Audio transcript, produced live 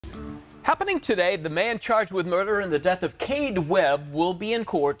Happening today, the man charged with murder in the death of Kade Webb will be in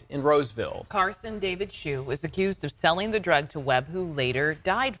court in Roseville. Carson Schewe was accused of selling the drug to Webb, who later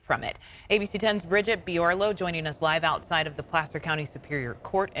died from it. ABC 10's Bridget Biorlo joining us live outside of the Placer County Superior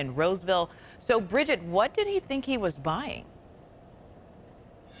Court in Roseville. So, Bridget, what did he think he was buying?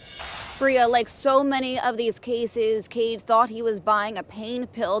 Bria, like so many of these cases, Kade thought he was buying a pain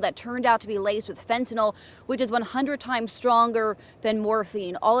pill that turned out to be laced with fentanyl, which is 100 times stronger than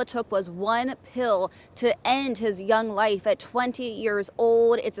morphine. All it took was one pill to end his young life at 20 years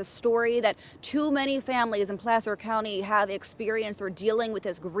old. It's a story that too many families in Placer County have experienced. They're dealing with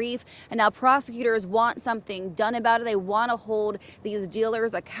this grief, and now prosecutors want something done about it. They want to hold these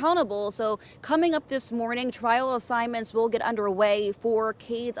dealers accountable. So coming up this morning, trial assignments will get underway for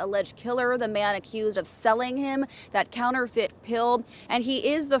Kade's alleged killer, the man accused of selling him that counterfeit pill. And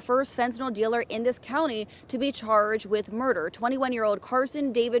he is the first fentanyl dealer in this county to be charged with murder. 21-year-old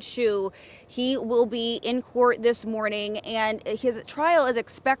Carson Schewe, he will be in court this morning, and his trial is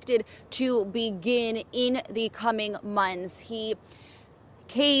expected to begin in the coming months.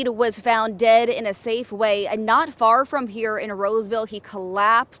 Kade was found dead in a safe way, and not far from here in Roseville. He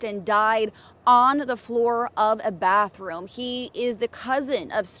collapsed and died on the floor of a bathroom. He is the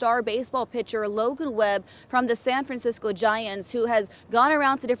cousin of star baseball pitcher Logan Webb from the San Francisco Giants, who has gone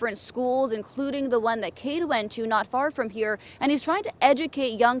around to different schools, including the one that Kade went to not far from here. And he's trying to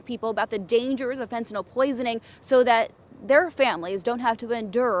educate young people about the dangers of fentanyl poisoning so that their families don't have to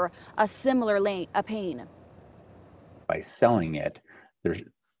endure a similar pain. By selling it,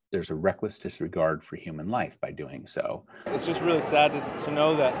 there's a reckless disregard for human life by doing so. It's just really sad to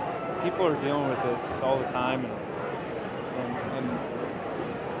know that people are dealing with this all the time,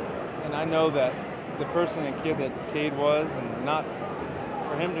 and I know that the person and kid that Kade was, and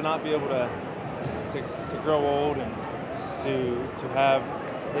for him to not be able to grow old and to have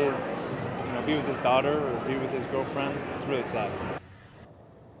his, be with his daughter or be with his girlfriend, it's really sad.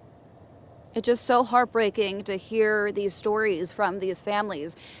 It's just so heartbreaking to hear these stories from these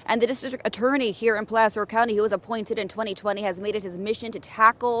families. And the district attorney here in Placer County, who was appointed in 2020, has made it his mission to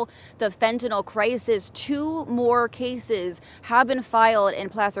tackle the fentanyl crisis. 2 more cases have been filed in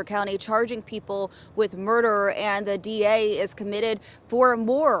Placer County charging people with murder, and the DA is committed for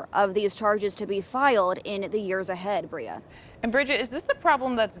more of these charges to be filed in the years ahead, Bria. And Bridget, is this a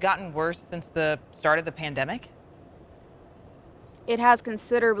problem that's gotten worse since the start of the pandemic? It has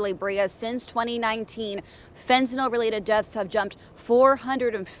considerably, Bria. Since 2019, fentanyl-related deaths have jumped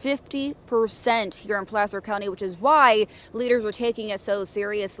 450% here in Placer County, which is why leaders are taking it so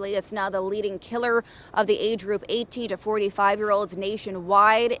seriously. It's now the leading killer of the age group 18 to 45-year-olds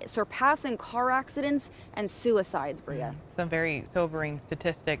nationwide, surpassing car accidents and suicides, Bria. Some very sobering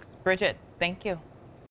statistics. Bridget, thank you.